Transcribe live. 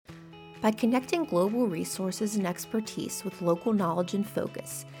By connecting global resources and expertise with local knowledge and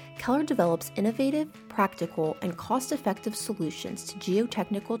focus, Keller develops innovative, practical, and cost-effective solutions to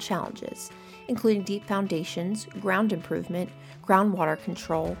geotechnical challenges, including deep foundations, ground improvement, groundwater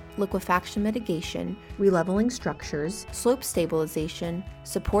control, liquefaction mitigation, releveling structures, slope stabilization,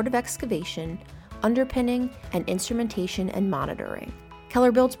 supportive excavation, underpinning, and instrumentation and monitoring.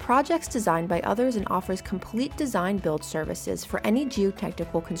 Keller builds projects designed by others and offers complete design-build services for any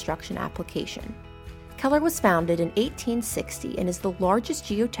geotechnical construction application. Keller was founded in 1860 and is the largest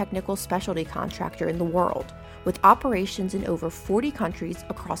geotechnical specialty contractor in the world, with operations in over 40 countries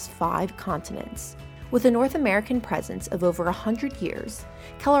across 5 continents. With a North American presence of over 100 years,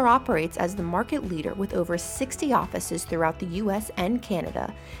 Keller operates as the market leader with over 60 offices throughout the U.S. and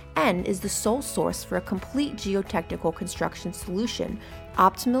Canada, and is the sole source for a complete geotechnical construction solution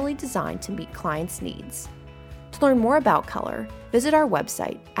optimally designed to meet clients' needs. To learn more about Keller, visit our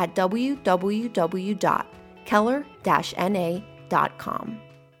website at www.keller-na.com.